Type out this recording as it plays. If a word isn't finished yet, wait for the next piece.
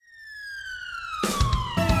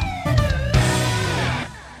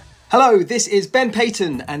Hello, this is Ben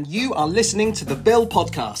Payton, and you are listening to The Bill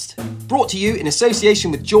Podcast. Brought to you in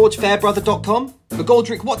association with GeorgeFairbrother.com,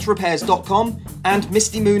 McGoldrickWatchRepairs.com, and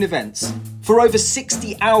Misty Moon Events. For over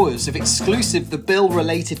 60 hours of exclusive The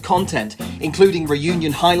Bill-related content, including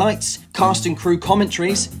reunion highlights, cast and crew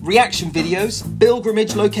commentaries, reaction videos,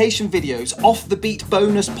 pilgrimage location videos, off-the-beat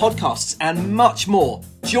bonus podcasts, and much more.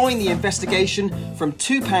 Join the investigation from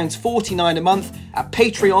 £2.49 a month at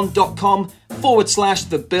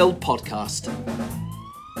patreon.com/The Bill Podcast.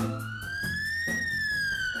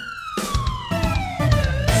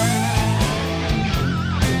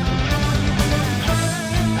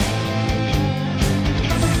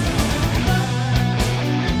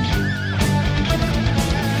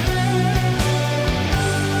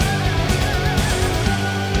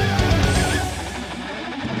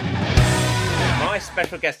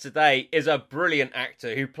 Special guest today is a brilliant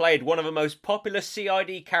actor who played one of the most popular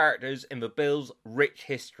CID characters in the Bill's rich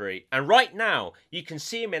history. And right now, you can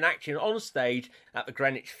see him in action on stage at the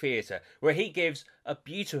Greenwich Theatre, where he gives a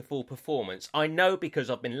beautiful performance. I know because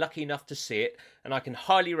I've been lucky enough to see it, and I can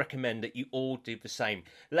highly recommend that you all do the same.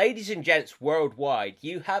 Ladies and gents worldwide,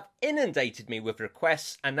 you have inundated me with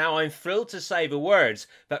requests, and now I'm thrilled to say the words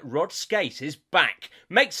that Rod Skase is back.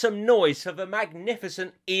 Make some noise for the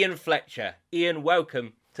magnificent Iain Fletcher. Iain,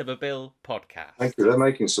 welcome to the Bill Podcast. Thank you. They're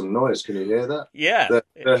making some noise. Can you hear that? Yeah.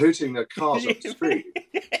 They're hooting their cars up the street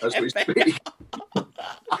as we speak.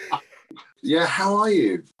 Yeah, how are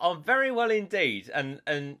you? I'm very well indeed,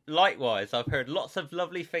 and likewise, I've heard lots of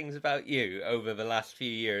lovely things about you over the last few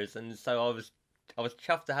years, and so I was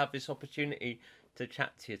chuffed to have this opportunity to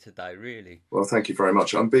chat to you today, really. Well, thank you very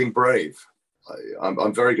much. I'm being brave.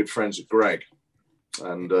 I'm very good friends with Greg,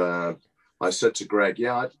 and I said to Greg,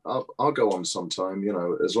 yeah, I'll go on sometime, you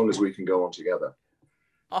know, as long as we can go on together.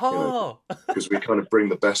 Oh! Because we kind of bring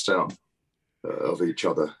the best out of each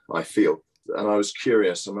other, I feel. And I was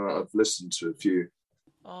curious. I mean, I've listened to a few.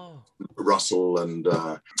 Oh. Russell and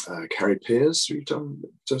Carrie Pearce. We've done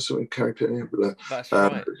something with Carrie Pearce. That's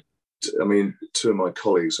right. I mean, two of my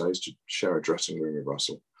colleagues, I used to share a dressing room with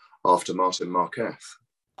Russell after Martin Marquez,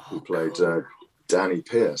 who played Danny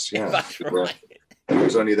Pearce. Yeah, that's right. He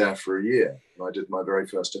was only there for a year, and I did my very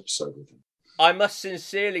first episode with him. I must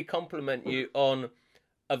sincerely compliment you on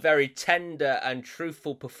a very tender and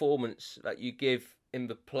truthful performance that you give in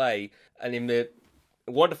the play, and in the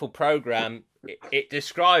wonderful programme. It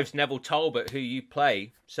describes Neville Talbot, who you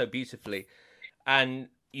play so beautifully, and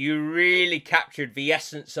you really captured the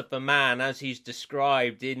essence of the man as he's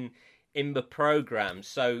described in the programme.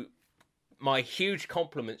 So my huge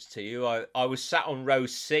compliments to you. I was sat on row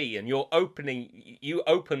C, and you opened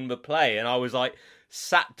the play, and I was like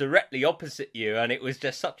sat directly opposite you, and it was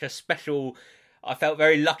just such a special. I felt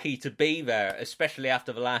very lucky to be there, especially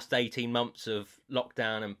after the last 18 months of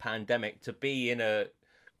lockdown and pandemic, to be in a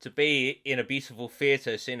beautiful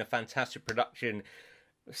theatre, seeing a fantastic production,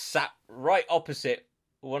 sat right opposite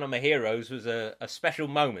one of my heroes was a special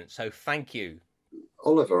moment. So thank you.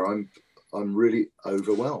 Oliver, I'm really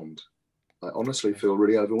overwhelmed. I honestly feel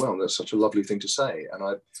really overwhelmed. That's such a lovely thing to say.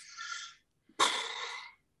 And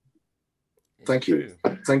thank you.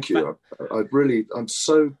 Thank you.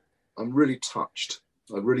 I'm really touched.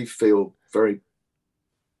 I really feel very,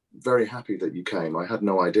 very happy that you came. I had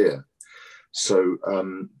no idea. So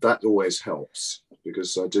that always helps,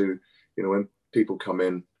 because I do, you know, when people come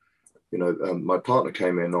in, you know, my partner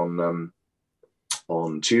came in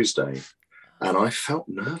on Tuesday, and I felt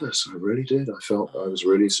nervous. I really did. I felt I was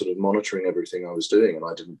really sort of monitoring everything I was doing, and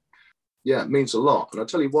I didn't. Yeah, it means a lot. And I'll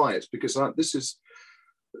tell you why. It's because I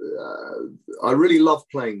really love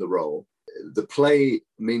playing the role. The play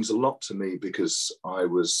means a lot to me because I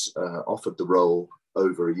was offered the role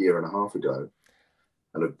over a year and a half ago,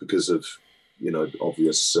 and because of, you know,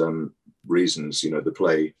 obvious reasons, you know, the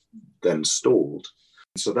play then stalled.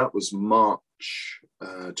 So that was March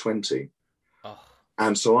 20. Oh.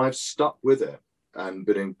 And so I've stuck with it and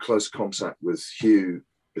been in close contact with Hugh,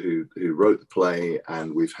 who wrote the play,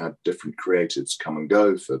 and we've had different creatives come and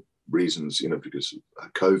go for reasons, you know, because of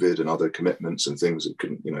COVID and other commitments and things that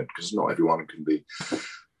couldn't, you know, because not everyone can be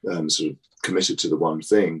sort of committed to the one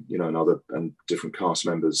thing, you know, and different cast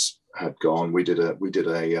members had gone. We did a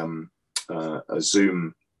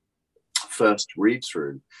Zoom first read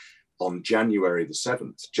through on January the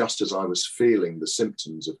 7th, just as I was feeling the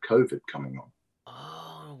symptoms of COVID coming on.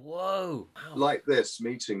 Oh, whoa. Wow. Like this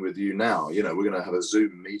meeting with you now, you know, we're going to have a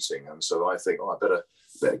Zoom meeting. And so I think, I better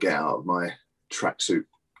get out of my tracksuit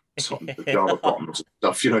pajama bottoms and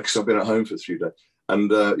stuff, you know, because I've been at home for a few days. And,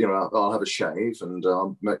 you know, I'll have a shave and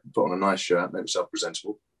I'll put on a nice shirt, make myself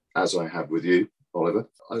presentable, as I have with you. Oliver.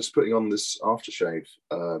 I was putting on this aftershave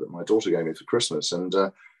that my daughter gave me for Christmas, and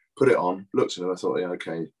put it on, looked at it, and I thought, yeah,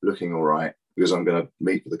 okay, looking all right, because I'm going to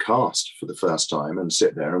meet the cast for the first time and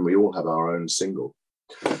sit there, and we all have our own single.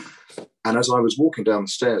 And as I was walking down the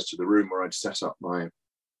stairs to the room where I'd set up my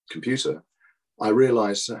computer, I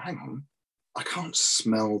realised, hang on, I can't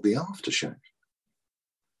smell the aftershave.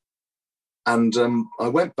 And I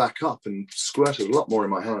went back up and squirted a lot more in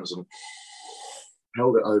my hands and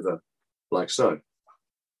held it over like so.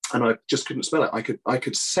 And I just couldn't smell it. I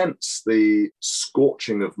could sense the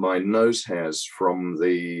scorching of my nose hairs from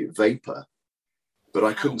the vapour, but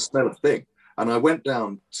I couldn't smell a thing. And I went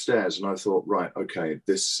downstairs and I thought, right, okay,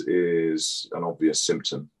 this is an obvious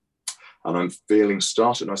symptom. And I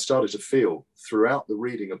started to feel throughout the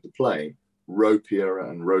reading of the play, ropier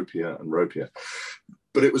and ropier and ropier.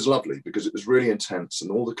 But it was lovely because it was really intense,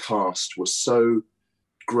 and all the cast were so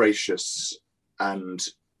gracious and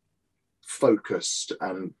focused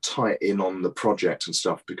and tight in on the project and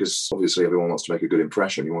stuff, because obviously everyone wants to make a good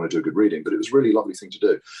impression, you want to do a good reading, but it was a really lovely thing to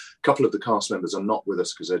do. A couple of the cast members are not with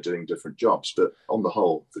us because they're doing different jobs, but on the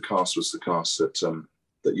whole, the cast was the cast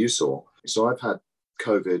that you saw. So I've had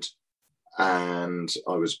COVID, and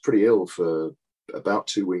I was pretty ill for about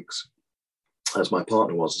 2 weeks, as my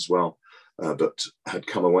partner was as well, but had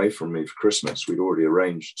come away from me for Christmas. We'd already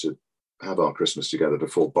arranged to have our Christmas together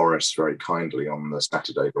before Boris very kindly on the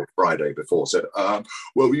Saturday or Friday before said,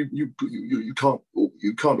 well, you can't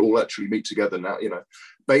all actually meet together now, you know.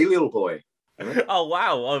 Balliol boy. You know? Oh,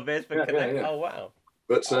 wow. Oh, there's the connect. Yeah. Oh, wow.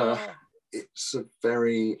 But it's a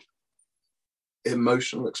very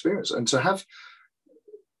emotional experience. And to have,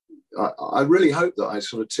 I really hope that I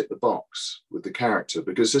sort of tick the box with the character,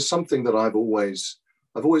 because there's something that I've always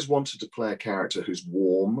wanted to play a character who's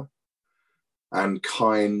warm and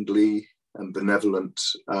kindly and benevolent,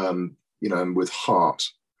 you know, and with heart,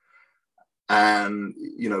 and,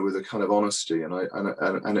 you know, with a kind of honesty.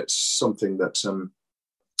 And it's something that,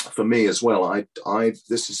 for me as well,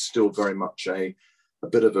 this is still very much a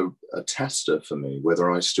bit of a tester for me, whether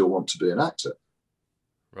I still want to be an actor.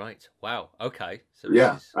 Right. Wow. Okay. So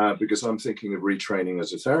because I'm thinking of retraining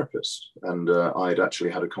as a therapist, and I'd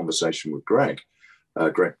actually had a conversation with Greg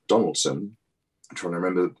Donaldson. I'm trying to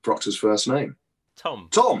remember Proctor's first name. Tom.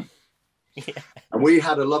 Yeah. And we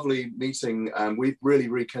had a lovely meeting, and we've really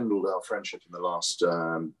rekindled our friendship in the last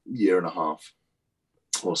year and a half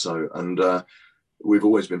or so. And we've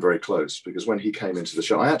always been very close, because when he came into the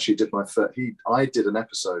show, I actually did I did an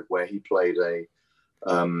episode where he played a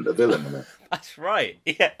villain in it. That's right.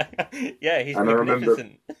 Yeah. Yeah, he's and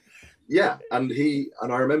magnificent. I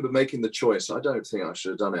remember making the choice. I don't think I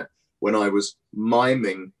should have done it, when I was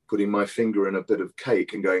miming putting my finger in a bit of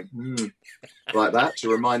cake and going, like that,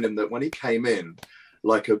 to remind him that when he came in,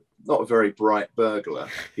 like not a very bright burglar,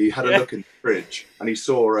 he had a look in the fridge and he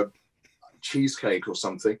saw a cheesecake or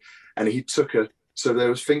something, and he took so there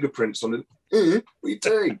was fingerprints on it. What are you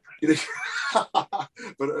doing?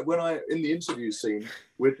 But when in the interview scene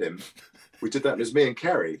with him, we did that, and it was me and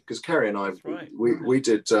Kerry, because Kerry and I, we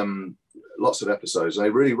did lots of episodes, and they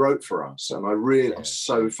really wrote for us, and I'm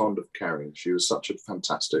so fond of Kerry. She was such a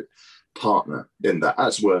fantastic partner in that,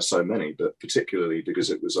 as were so many, but particularly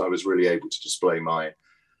because I was really able to display my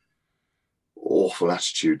awful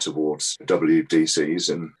attitude towards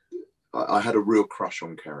WDCs, and I had a real crush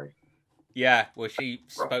on Kerry. Yeah, well, she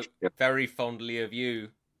spoke very fondly of you.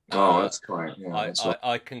 Oh, that's right. Yeah,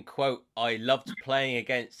 I can quote, I loved playing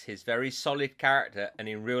against his very solid character, and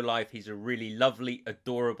in real life, he's a really lovely,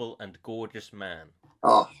 adorable, and gorgeous man.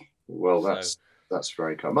 Oh, well, that's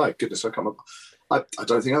very kind. My goodness, I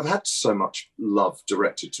don't think I've had so much love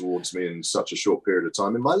directed towards me in such a short period of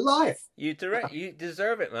time in my life. You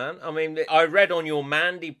deserve it, man. I mean, I read on your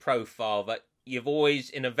Mandy profile that you've always,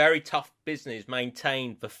 in a very tough business,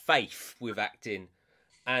 maintained the faith with acting.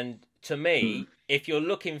 And to me, if you're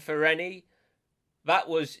looking for any, that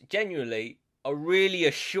was genuinely a really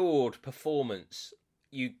assured performance.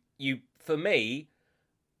 You, for me,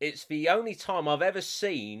 it's the only time I've ever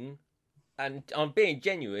seen, and I'm being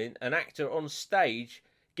genuine, an actor on stage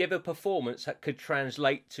give a performance that could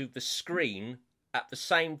translate to the screen at the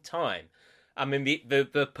same time. I mean,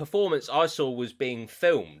 the performance I saw was being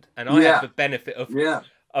filmed, and I had the benefit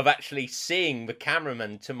of actually seeing the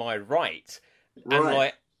cameraman to my right.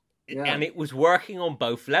 And it was working on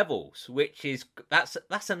both levels, which is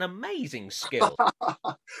that's an amazing skill.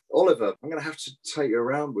 Oliver, I'm going to have to take you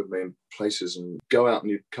around with me in places and go out,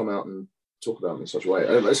 and you come out and talk about me in such a way.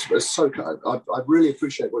 It's so kind. I really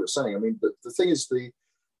appreciate what you're saying. I mean, but the thing is,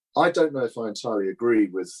 I don't know if I entirely agree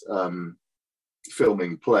with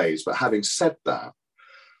filming plays, but having said that,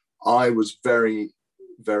 I was very,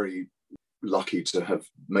 very lucky to have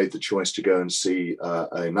made the choice to go and see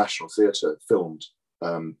a National Theatre filmed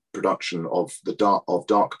production of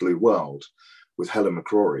Dark Blue World with Helen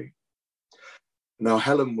McCrory. Now,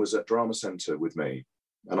 Helen was at Drama Centre with me,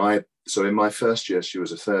 and so in my first year, she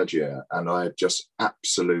was a third year, and I just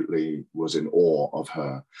absolutely was in awe of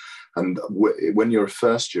her. And when you're a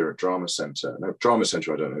first year at Drama Centre, I don't know, Drama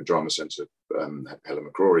Centre, Helen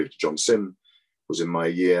McCrory, John Sim was in my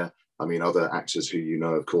year. I mean, other actors who you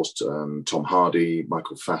know, of course, Tom Hardy,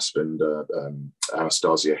 Michael Fassbender,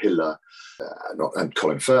 Anastasia Hiller, and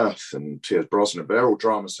Colin Firth and Piers Brosnan, they're all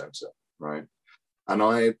Drama Centre, right?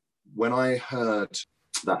 And when I heard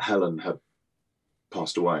that Helen had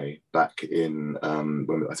passed away back in,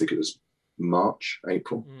 when I think it was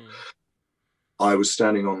April, I was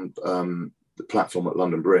standing on the platform at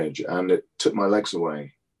London Bridge, and it took my legs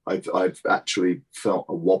away. I've actually felt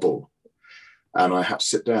a wobble, and I had to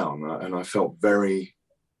sit down, and I felt very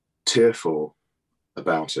tearful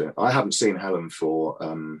about it. I haven't seen Helen for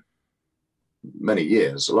many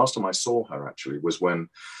years. The last time I saw her actually was when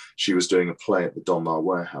she was doing a play at the Donmar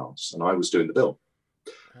Warehouse, and I was doing the bill.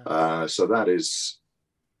 So that is,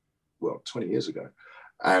 20 years ago.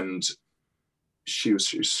 And she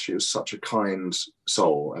was such a kind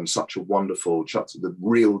soul and such a wonderful, the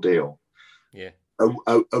real deal. Yeah.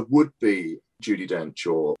 A would-be Judi Dench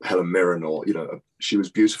or Helen Mirren, or, she was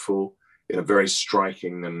beautiful in a very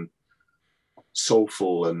striking and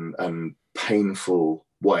soulful and painful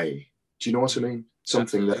way. Do you know what I mean?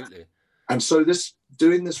 Something Absolutely. that, and so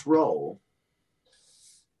doing this role,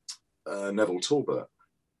 Neville Talbot,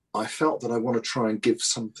 I felt that I want to try and give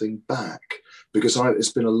something back, because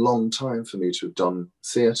it's been a long time for me to have done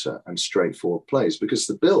theatre and straightforward plays, because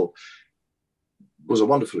the bill was a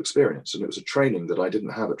wonderful experience, and it was a training that I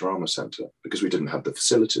didn't have at Drama Centre because we didn't have the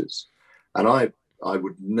facilities. And I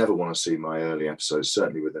would never want to see my early episodes,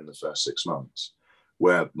 certainly within the first 6 months,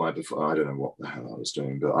 where I don't know what the hell I was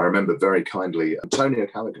doing, but I remember very kindly, Antonio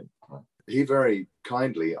Callaghan, right? He very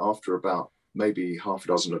kindly, after about maybe half a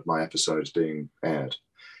dozen of my episodes being aired,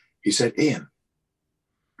 he said, "Iain,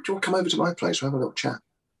 do you want to come over to my place? We'll have a little chat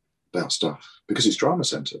about stuff," because it's Drama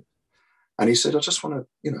Centre. And he said, "I just want to,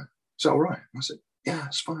 is that all right?" And I said, "Yeah,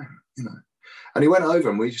 it's fine, And he went over,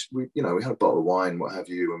 and we had a bottle of wine, what have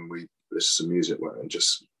you, and we listened to some music and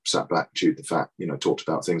just sat back, chewed the fat, talked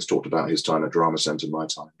about things, talked about his time at Drama Centre, my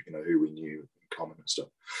time, who we knew in common and stuff.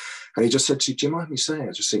 And he just said to me, "Do you mind me saying,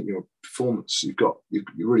 I just think your performance, you've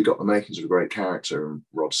really got the makings of a great character in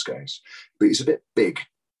Rod Skase, but he's a bit big.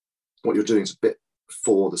 What you're doing is a bit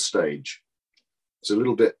for the stage. It's a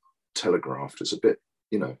little bit telegraphed. It's a bit,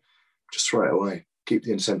 just throw it away. Keep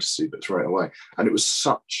the intensity, but throw it away." And it was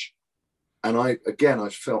such, and I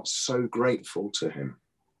felt so grateful to him.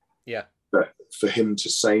 Yeah. That for him to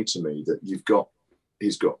say to me that he's got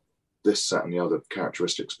this, that, and the other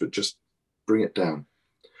characteristics, but just bring it down.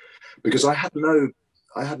 Because I had no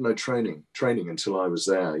training until I was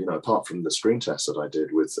there, apart from the screen test that I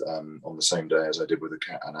did with on the same day as I did with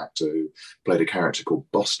an actor who played a character called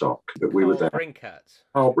Bostock. But we were there.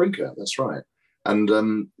 Carl Brinkat, that's right. And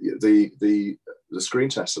the screen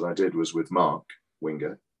test that I did was with Mark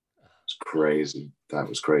Winger. It's crazy. That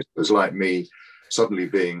was crazy. It was like me suddenly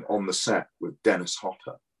being on the set with Dennis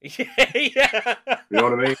Hopper. Yeah. You know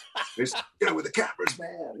what I mean? It's, with the cameras,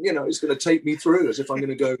 man, it's going to take me through as if I'm going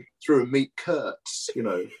to go through and meet Kurtz,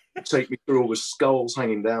 take me through all the skulls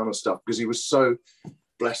hanging down and stuff, because he was so,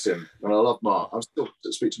 bless him. And I love Mark. I'm still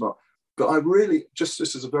to speak to Mark. But I really, this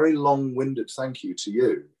is a very long-winded thank you to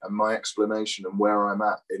you and my explanation and where I'm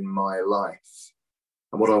at in my life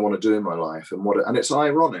and what I want to do in my life. And it's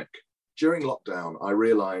ironic. During lockdown, I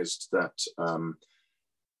realized that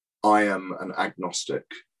I am an agnostic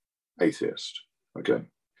atheist, okay?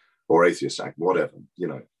 Or atheist, whatever,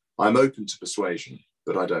 I'm open to persuasion,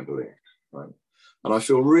 but I don't believe, right? And I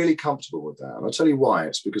feel really comfortable with that. And I'll tell you why.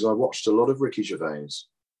 It's because I watched a lot of Ricky Gervais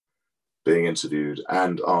being interviewed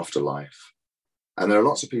and Afterlife. And there are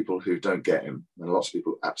lots of people who don't get him, and lots of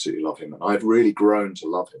people absolutely love him. And I've really grown to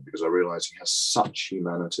love him because I realize he has such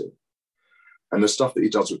humanity. And the stuff that he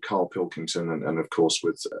does with Carl Pilkington and of course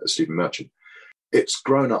with Stephen Merchant, it's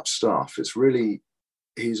grown-up stuff.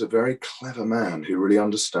 He's a very clever man who really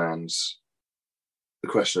understands the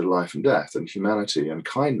question of life and death and humanity and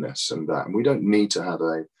kindness and that. And we don't need to have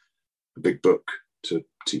a big book to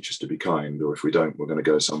teach us to be kind, or if we don't, we're going to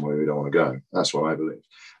go somewhere we don't want to go. That's what I believe.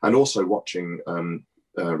 And also watching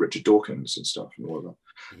Richard Dawkins and stuff and all of that.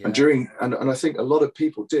 Yeah. And I think a lot of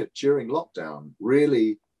people did during lockdown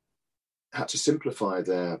really had to simplify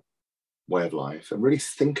their way of life and really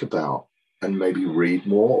think about and maybe read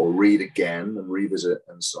more or read again and revisit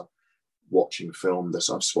and stuff watching film.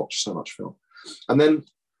 I've watched so much film. And then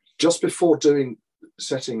just before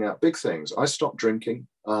setting out big things, I stopped drinking.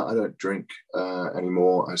 I don't drink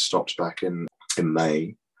anymore. I stopped back in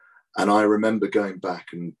May. And I remember going back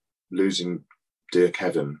and losing dear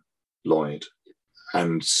Kevin Lloyd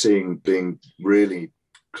and being really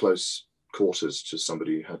close quarters to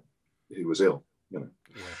somebody who was ill, you know.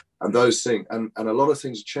 Yeah. And those things, and a lot of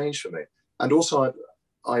things have changed for me. And also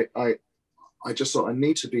I just thought I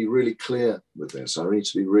need to be really clear with this. I need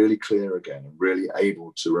to be really clear again and really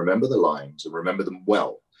able to remember the lines and remember them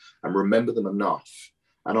well and remember them enough.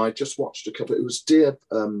 And I just watched a couple. It was dear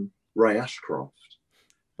Ray Ashcroft,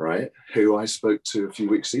 right, who I spoke to a few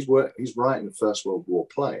weeks. He's writing the First World War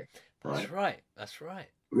play. Right? That's right.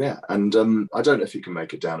 Yeah, and I don't know if he can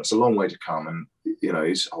make it down. It's a long way to come, and you know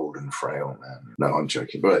he's old and frail, man. No, I'm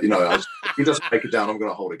joking, but you know, if he doesn't make it down, I'm going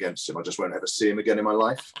to hold against him. I just won't ever see him again in my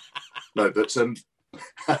life. No, but I'm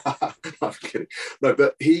kidding. No,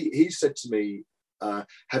 but he said to me,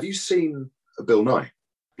 "Have you seen Bill Nye?"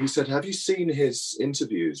 He said, "Have you seen his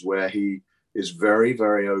interviews where he is very,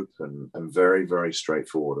 very open and very, very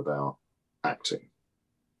straightforward about acting?"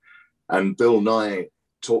 And Bill Nye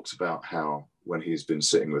talked about how when he's been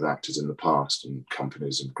sitting with actors in the past and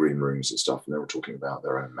companies and green rooms and stuff, and they were talking about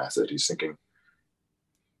their own method, he's thinking,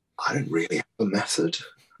 I don't really have a method.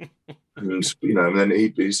 And, you know, and then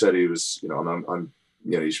he said he was, you know, I'm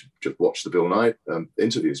you know, you should just watch the Bill Nye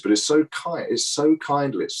interviews, but it's so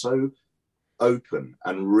kindly, it's so open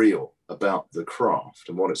and real about the craft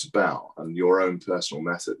and what it's about and your own personal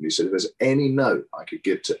method. And he said, if there's any note I could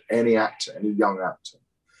give to any actor, any young actor,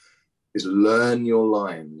 is learn your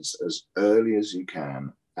lines as early as you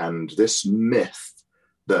can. And this myth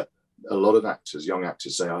that a lot of actors, young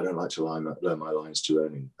actors, say, I don't like to learn my lines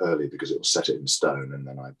too early because it will set it in stone and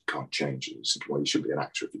then I can't change it. It's well, you shouldn't be an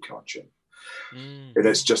actor if you can't change. And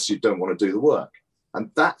it's just you don't want to do the work. And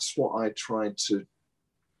that's what I tried to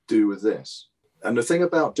do with this. And the thing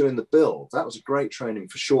about doing the Bill, that was a great training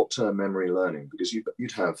for short-term memory learning because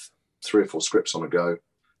you'd have 3 or 4 scripts on a go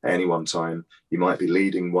at any one time. You might be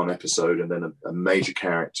leading one episode and then a major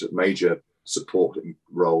character, major supporting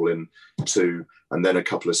role in 2, and then a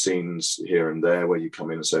couple of scenes here and there where you come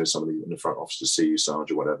in and say somebody in the front office to see you, Sarge,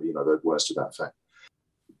 or whatever, you know, the words to that effect.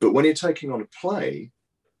 But when you're taking on a play,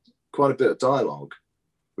 quite a bit of dialogue,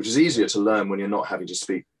 which is easier to learn when you're not having to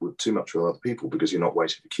speak with too much with other people because you're not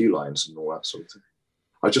waiting for cue lines and all that sort of thing.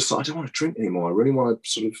 I just thought, I don't want to drink anymore. I really want to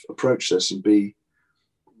sort of approach this and be,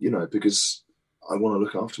 you know, because I want to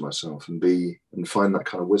look after myself and find that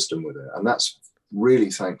kind of wisdom with it. And that's really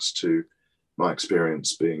thanks to my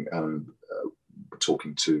experience being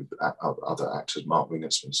talking to other actors. Mark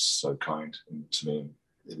Wingert's been so kind to me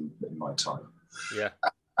in my time. Yeah.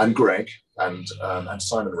 And Greg and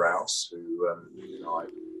Simon Rouse, who you know,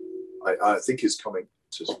 I think is coming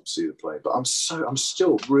to see the play. But I'm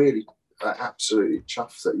still really absolutely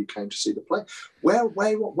chuffed that you came to see the play. Where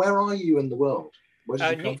are you in the world? Where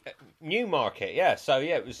did you come from? Newmarket, yeah. So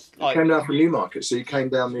yeah, it was like you came down from Newmarket. So you came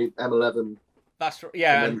down the M11. That's right.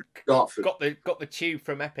 Yeah, and Dartford. got the tube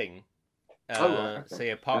from Epping. Right, okay. So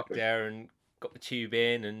yeah, parked there and got the tube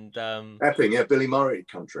in and Epping, yeah, Billy Murray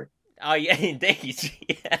country. Oh yeah, indeed,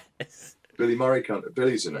 yes. Billy Murray country.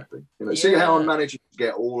 Billy's in Epping. You know, see how I'm managing to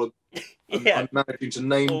get all of. I'm managing to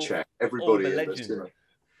name check everybody. All the legends. You know.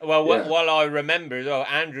 Well, while I remember as well,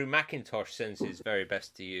 Andrew McIntosh sends his very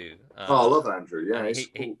best to you. I love Andrew.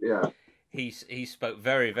 Yeah, he spoke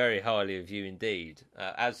very, very highly of you indeed,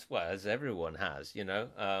 as everyone has, you know.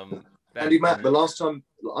 Andy Mack. The last time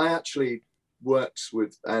I actually worked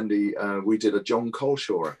with Andy, we did a John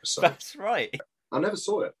Coleshaw episode. That's right. I never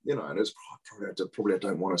saw it, you know, and it's probably I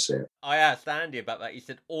don't want to see it. I asked Andy about that. He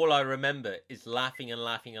said, all I remember is laughing and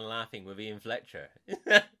laughing and laughing with Iain Fletcher.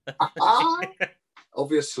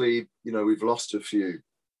 Obviously, you know, we've lost a few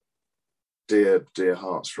dear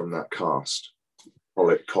hearts from that cast.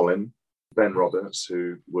 Colin, Ben Roberts,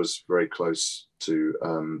 who was very close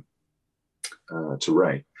to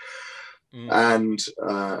Ray. And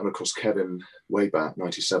of course Kevin, way back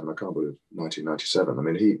 97. I can't believe 1997. I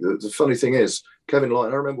mean, the funny thing is, Kevin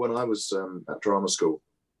Lloyd. I remember when I was at drama school,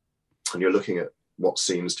 and you're looking at what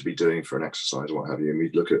scenes to be doing for an exercise or what have you, and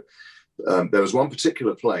we'd look at. There was one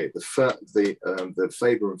particular play, the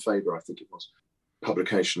Faber and Faber, I think it was,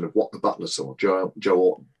 publication of What the Butler Saw, Joe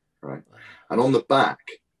Orton, right? And on the back,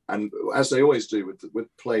 and as they always do with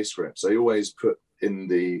play scripts, they always put in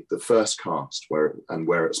the first cast where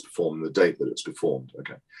it's performed, the date that it's performed.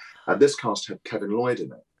 Okay, and this cast had Kevin Lloyd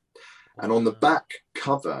in it, and on the back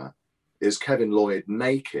cover is Kevin Lloyd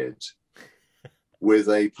naked with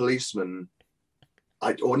a policeman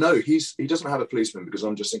Or no, he doesn't have a policeman, because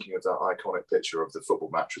I'm just thinking of that iconic picture of the football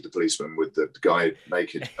match with the policeman with the guy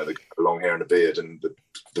naked, the long hair and a beard, and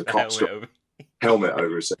the cop's got helmet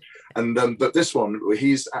over his head. And but this one,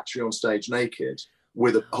 he's actually on stage naked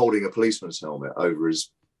with holding a policeman's helmet over his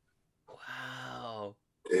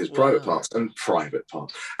private parts and private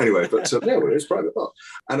parts. Anyway, but his private parts.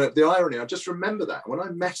 And the irony, I just remember that when I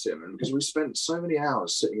met him, and because we spent so many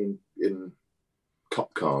hours sitting in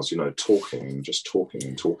cop cars, talking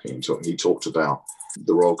and talking. He talked about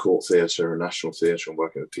the Royal Court Theatre and National Theatre and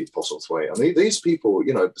working with Pete Postlethwaite. I mean, these people,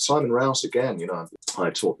 Simon Rouse again, I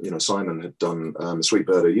taught, Simon had done Sweet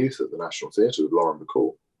Bird of Youth at the National Theatre with Lauren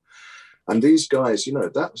Bacall. And these guys,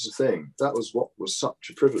 that was the thing. That was what was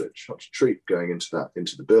such a privilege, such a treat going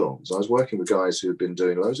into the bill. So I was working with guys who had been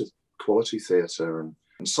doing loads of quality theatre, and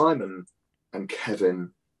Simon and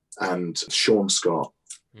Kevin and Sean Scott,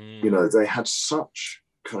 they had such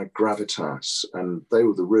kind of gravitas, and they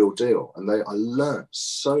were the real deal. And I learned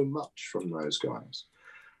so much from those guys.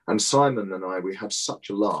 And Simon and I, we had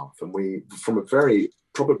such a laugh, and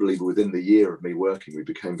probably within the year of me working, we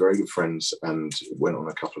became very good friends and went on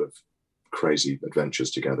a couple of crazy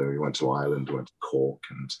adventures together. We went to Ireland, went to Cork,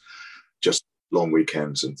 and just long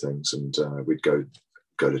weekends and things. And we'd go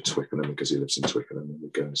to Twickenham, because he lives in Twickenham, and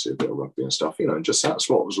we'd go and see a bit of rugby and stuff, and just that's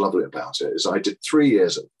what was lovely about it, is I did 3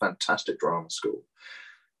 years at fantastic drama school,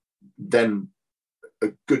 then a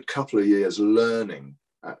good couple of years learning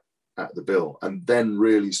at the Bill, and then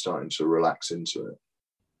really starting to relax into it.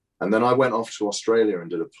 And then I went off to Australia and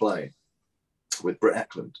did a play with Britt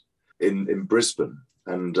Eklund in Brisbane.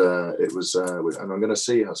 And it was, and I'm going to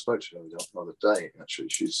see her. I spoke to her the other day, actually.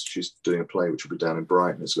 She's doing a play which will be down in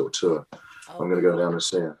Brighton. It's a little tour. I'm going to go down and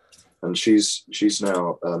see her. And she's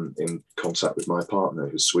now in contact with my partner,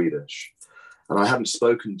 who's Swedish. And I hadn't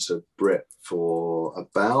spoken to Britt for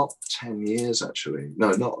about 10 years, actually.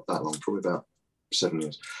 No, not that long, probably about 7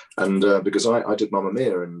 years. And because I did Mamma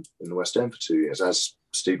Mia in the West End for 2 years, as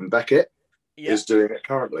Stephen Beckett is doing it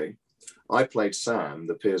currently. I played Sam,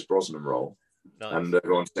 the Piers Brosnan role. Nice. And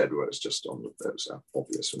everyone said, well, it was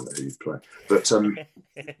obvious who you'd play. But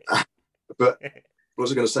what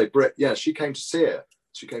was I going to say? Britt, she came to see it.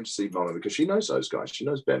 She came to see Mamma because she knows those guys. She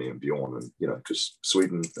knows Benny and Bjorn, and because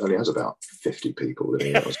Sweden only has about 50 people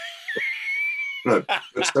living in it. No,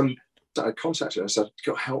 but I contacted her and said,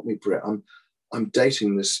 "God, help me, Britt. I'm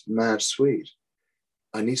dating this mad Swede.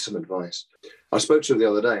 I need some advice." I spoke to her the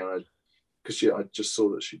other day, and I just saw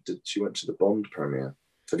that she went to the Bond premiere.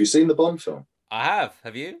 Have you seen the Bond film? I have.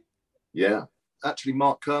 Have you? Yeah. Actually,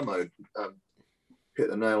 Mark Kermode hit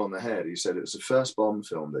the nail on the head. He said it was the first Bond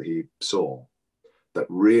film that he saw that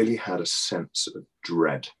really had a sense of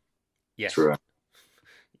dread throughout.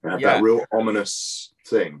 That real ominous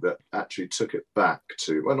thing that actually took it back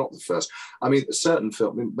to, well, not the first. I mean, a certain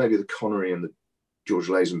film, maybe the Connery and the George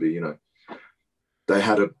Lazenby, they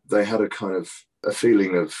had a kind of a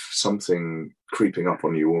feeling of something creeping up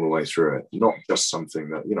on you all the way through it, not just something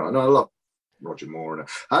that, and I love Roger Moore. And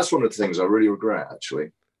that's one of the things I really regret,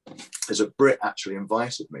 actually, is that Britt actually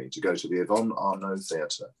invited me to go to the Yvonne Arnaud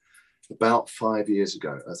Theatre about 5 years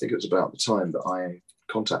ago. I think it was about the time that I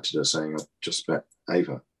contacted her saying, I've just met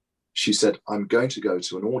Ava. She said, I'm going to go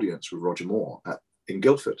to an audience with Roger Moore in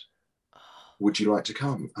Guildford. Would you like to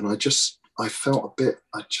come? And I just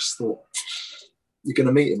thought, you're going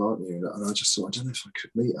to meet him, aren't you? And I just thought, I don't know if I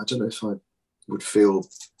could meet. I don't know if I would feel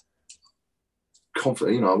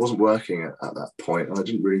confident. I wasn't working at that point, and I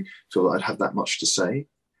didn't really feel that I'd have that much to say.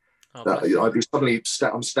 I'd be suddenly,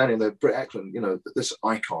 I'm standing there, Britt Eklund, this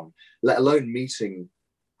icon, let alone meeting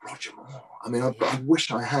Roger Moore. I mean, I wish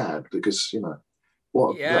I had, because,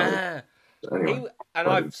 what? Yeah. Anyway.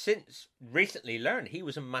 I've since recently learned he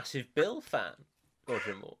was a massive Bill fan,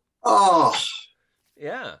 Roger Moore. Oh.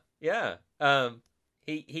 Yeah.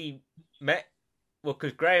 He met,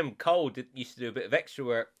 because Graham Cole used to do a bit of extra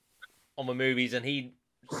work on the movies, and he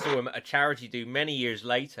saw him at a charity do many years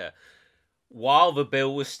later while the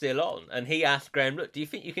Bill was still on, and he asked Graham, look, do you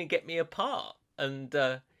think you can get me a part? And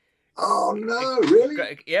oh no, really?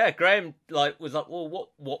 Graham was like, well,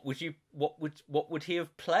 what would he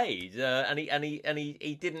have played? And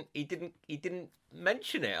he didn't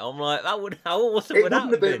mention it. I'm like, how awesome would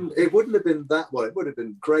that have been? It wouldn't have been that well. It would have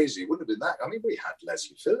been crazy. It wouldn't have been that. I mean, we had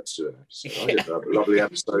Leslie Phillips do an episode. I did a lovely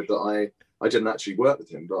episode that I didn't actually work with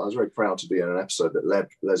him, but I was very proud to be in an episode that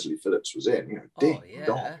Leslie Phillips was in.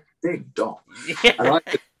 Ding dong. Yeah.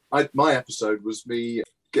 And my episode was me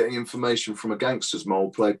getting information from a gangster's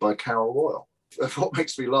mole played by Carol Royal. What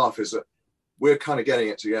makes me laugh is that we're kind of getting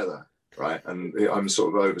it together, right? And I'm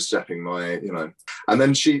sort of overstepping my, And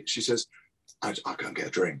then she says, I go and get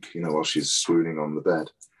a drink, while she's swooning on the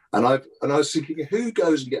bed. And I was thinking, who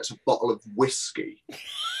goes and gets a bottle of whiskey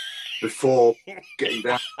before getting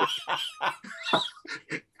down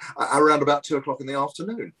around about 2:00 in the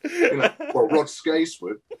afternoon? Well, Rod Skase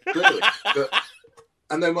would, clearly.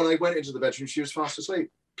 And then when I went into the bedroom, she was fast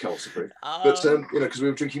asleep. Kelsa-proof. But, because we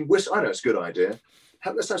were drinking whiskey. I know it's a good idea.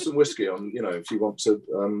 Let's have some whiskey on, if you want to,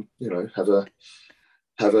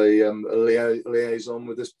 have a liaison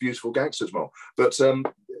with this beautiful gangster tomorrow. But,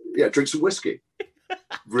 drink some whiskey.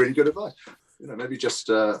 Really good advice. Maybe just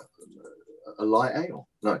a light ale.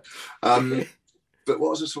 No. But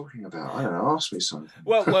what was I talking about? I don't know. Ask me something.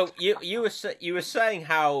 Well, you were saying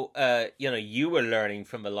how you were learning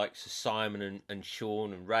from the likes of Simon and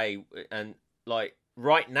Sean and Ray, and like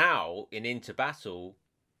right now in Into Battle,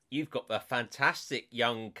 you've got a fantastic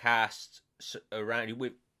young cast around you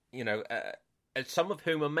with some of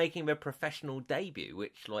whom are making their professional debut,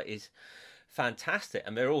 which is fantastic,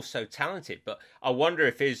 and they're all so talented. But I wonder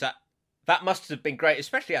if that must have been great,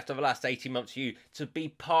 especially after the last 18 months for you, to be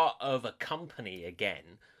part of a company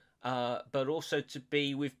again, but also to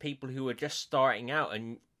be with people who are just starting out,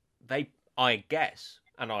 and they, I guess,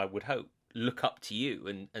 and I would hope, look up to you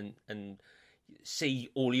and see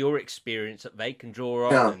all your experience that they can draw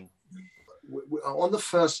on. Yeah. On the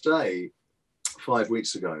first day, 5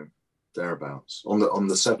 weeks ago, thereabouts, on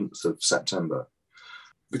the 7th of September,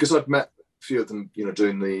 because I'd met a few of them,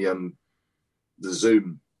 doing the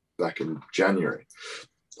Zoom back in January,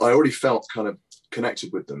 I already felt kind of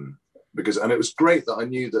connected with them, and it was great that I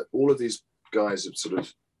knew that all of these guys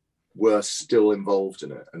were still involved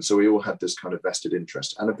in it, and so we all had this kind of vested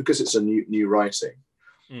interest, and because it's a new writing,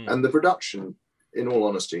 and the production, in all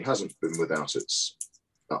honesty, hasn't been without its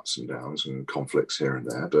ups and downs and conflicts here and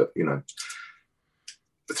there, but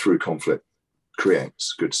through conflict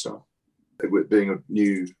creates good stuff. It being a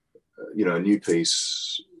new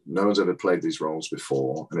piece, no one's ever played these roles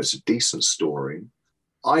before, and it's a decent story.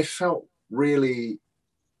 I felt really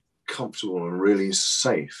comfortable and really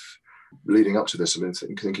safe leading up to this. I've been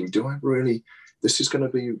thinking, this is going to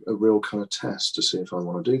be a real kind of test to see if I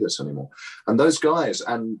want to do this anymore. And those guys,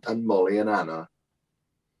 and Molly and Anna,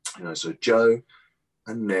 so Joe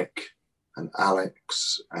and Nick and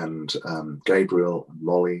Alex and Gabriel and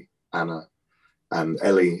Molly, Anna and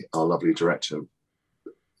Ellie, our lovely director,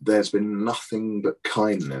 there's been nothing but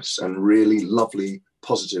kindness and really lovely,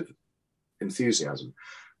 positive enthusiasm,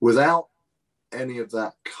 without any of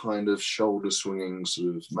that kind of shoulder-swinging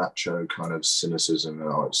sort of macho kind of cynicism.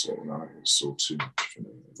 It's all too much,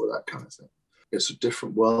 that kind of thing. It's a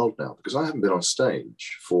different world now, because I haven't been on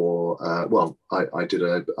stage for. I did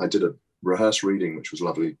a rehearsed reading, which was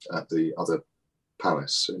lovely, at the other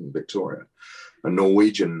palace in Victoria, a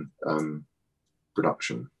Norwegian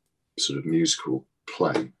production, sort of musical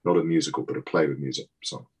play, not a musical, but a play with music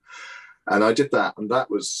song. And I did that, and that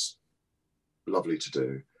was lovely to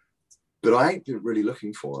do. But I ain't been really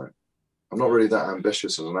looking for it. I'm not really that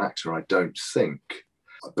ambitious as an actor, I don't think.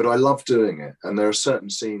 But I love doing it. And there are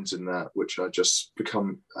certain scenes in that which have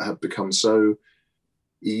become so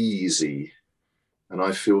easy. And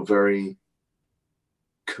I feel very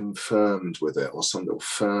confirmed with it, or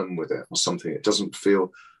firm with it, or something. It doesn't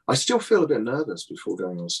feel... I still feel a bit nervous before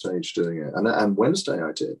going on stage doing it. And Wednesday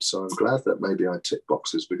I did. So I'm glad that maybe I tick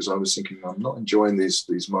boxes, because I was thinking, I'm not enjoying these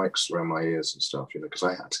mics around my ears and stuff, because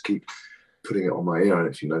I had to keep putting it on my ear. I don't know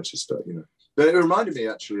if you noticed that, But it reminded me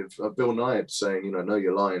actually of Bill Nye saying, know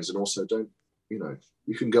your lines, and also don't,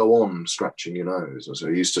 you can go on scratching your nose. So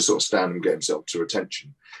he used to sort of stand and get himself to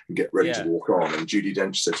attention and get ready to walk on. And Judi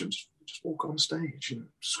Dench said to him, just walk on stage,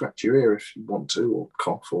 scratch your ear if you want to, or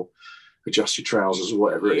cough, or adjust your trousers, or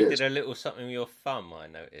whatever it is. You did a little something with your thumb, I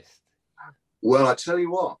noticed. Well, I tell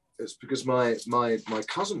you what, it's because my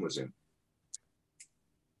cousin was in.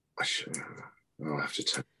 I have to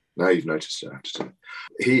tell. Now you've noticed it, I have to tell.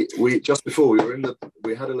 We just before we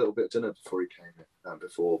had a little bit of dinner before he came in,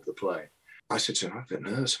 before the play. I said to him, I'm a bit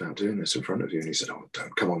nervous about doing this in front of you. And he said, oh,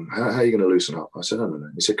 don't, come on, how are you going to loosen up? I said, no.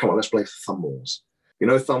 He said, come on, let's play thumb wars. You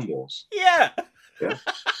know thumb wars? Yeah. Yeah.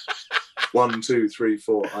 1, 2, 3,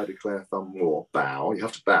 4, I declare thumb war. Bow. You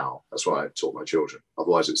have to bow. That's why I taught my children.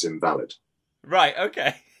 Otherwise, it's invalid. Right,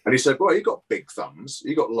 okay. And he said, well, you got big thumbs.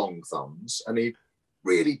 You got long thumbs. And he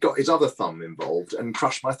really got his other thumb involved and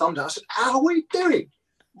crushed my thumb down. I said, how are you doing?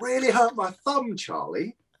 Really hurt my thumb,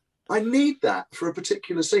 Charlie. I need that for a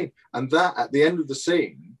particular scene. And that, at the end of the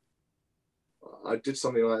scene, I did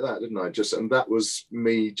something like that, didn't I? And that was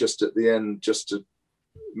me just at the end, just to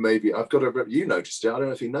maybe, you noticed it. I don't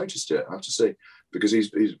know if he noticed it. I have to say, because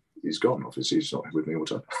he's gone, obviously. He's not with me all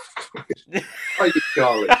the time. Are you,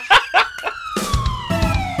 Charlie?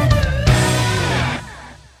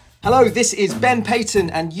 Hello, this is Ben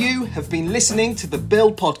Payton, and you have been listening to the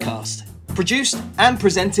Bill Podcast. Produced and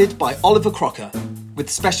presented by Oliver Crocker,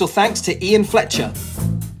 with special thanks to Iain Fletcher.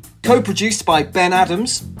 Co-produced by Ben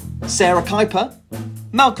Adams, Sarah Kuiper,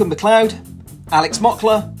 Malcolm McLeod, Alex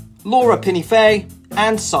Mockler, Laura Pinney-Fay,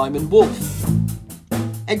 and Simon Wolfe.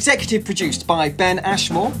 Executive produced by Ben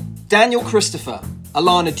Ashmore, Daniel Christopher,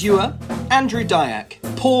 Alana Dewar, Andrew Dyack,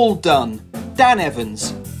 Paul Dunn, Dan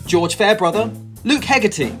Evans, George Fairbrother, Luke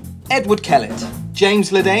Hegarty, Edward Kellett,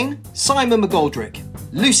 James Ledane, Simon McGoldrick,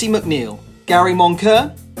 Lucy McNeil, Gary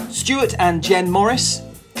Moncur, Stuart and Jen Morris,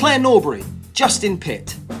 Claire Norbury, Justin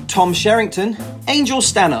Pitt, Tom Sherrington, Angel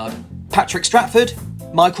Stannard, Patrick Stratford,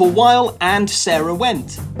 Michael Weil and Sarah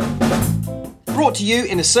Wendt. Brought to you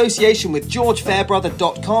in association with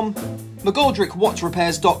GeorgeFairbrother.com,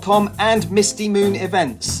 McGoldrickWatchRepairs.com and Misty Moon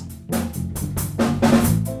Events.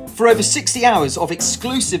 For over 60 hours of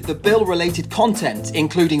exclusive The Bill-related content,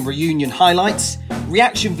 including reunion highlights,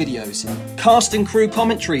 reaction videos, cast and crew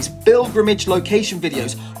commentaries, pilgrimage location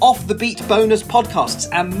videos, off-the-beat bonus podcasts,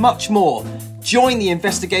 and much more, join the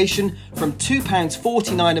investigation from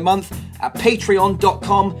 £2.49 a month at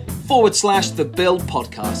patreon.com/The Bill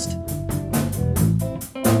Podcast.